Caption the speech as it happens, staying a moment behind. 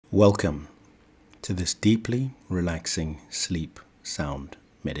Welcome to this deeply relaxing sleep sound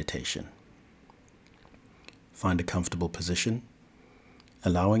meditation. Find a comfortable position,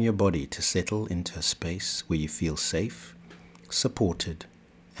 allowing your body to settle into a space where you feel safe, supported,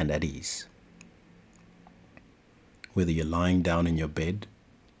 and at ease. Whether you're lying down in your bed,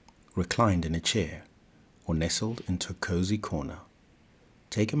 reclined in a chair, or nestled into a cozy corner,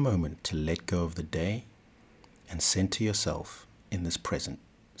 take a moment to let go of the day and center yourself in this present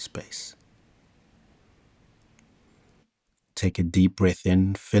space. Take a deep breath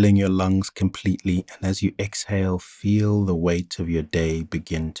in, filling your lungs completely, and as you exhale, feel the weight of your day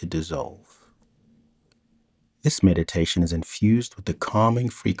begin to dissolve. This meditation is infused with the calming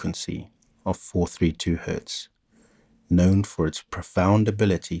frequency of 432 Hz, known for its profound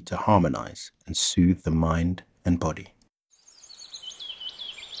ability to harmonize and soothe the mind and body.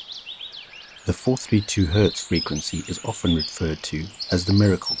 The 432 Hz frequency is often referred to as the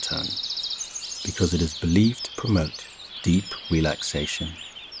miracle tone because it is believed to promote deep relaxation,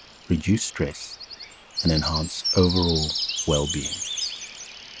 reduce stress, and enhance overall well-being,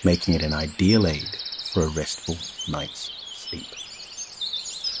 making it an ideal aid for a restful night's sleep.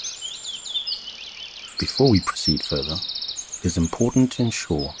 Before we proceed further, it is important to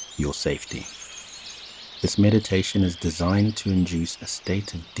ensure your safety. This meditation is designed to induce a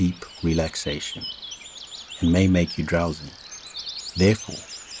state of deep relaxation and may make you drowsy. Therefore,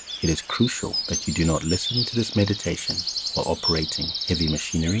 it is crucial that you do not listen to this meditation while operating heavy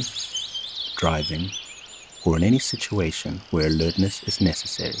machinery, driving, or in any situation where alertness is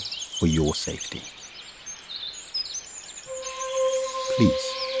necessary for your safety.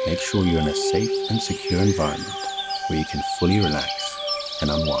 Please make sure you're in a safe and secure environment where you can fully relax and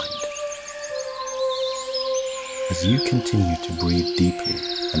unwind. As you continue to breathe deeply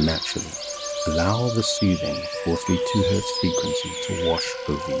and naturally, allow the soothing 432 Hz frequency to wash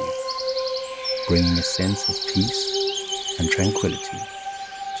over you, bringing a sense of peace and tranquility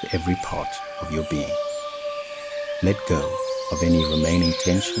to every part of your being. Let go of any remaining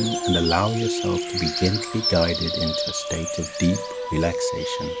tension and allow yourself to be gently guided into a state of deep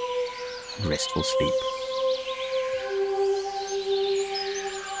relaxation and restful sleep.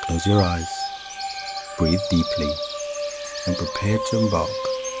 Close your eyes, breathe deeply, and prepare to embark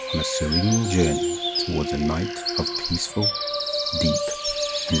on a serene journey towards a night of peaceful, deep,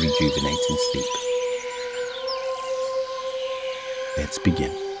 and rejuvenating sleep. Let's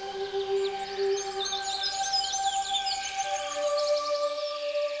begin.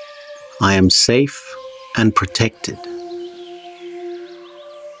 I am safe and protected.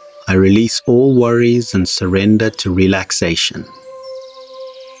 I release all worries and surrender to relaxation.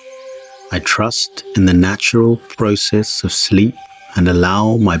 I trust in the natural process of sleep and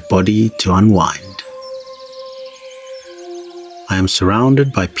allow my body to unwind. I am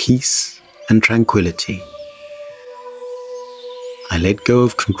surrounded by peace and tranquility. I let go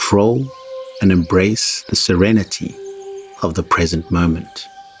of control and embrace the serenity of the present moment.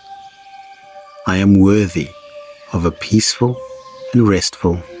 I am worthy of a peaceful and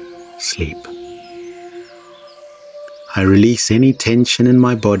restful sleep. I release any tension in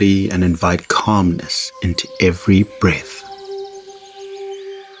my body and invite calmness into every breath.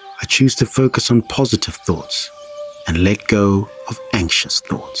 I choose to focus on positive thoughts and let go of anxious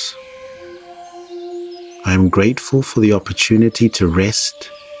thoughts. I am grateful for the opportunity to rest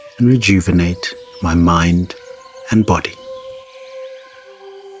and rejuvenate my mind and body.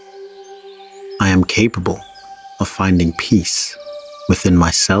 I am capable of finding peace within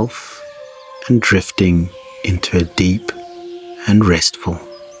myself and drifting into a deep and restful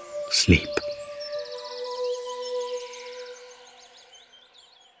sleep.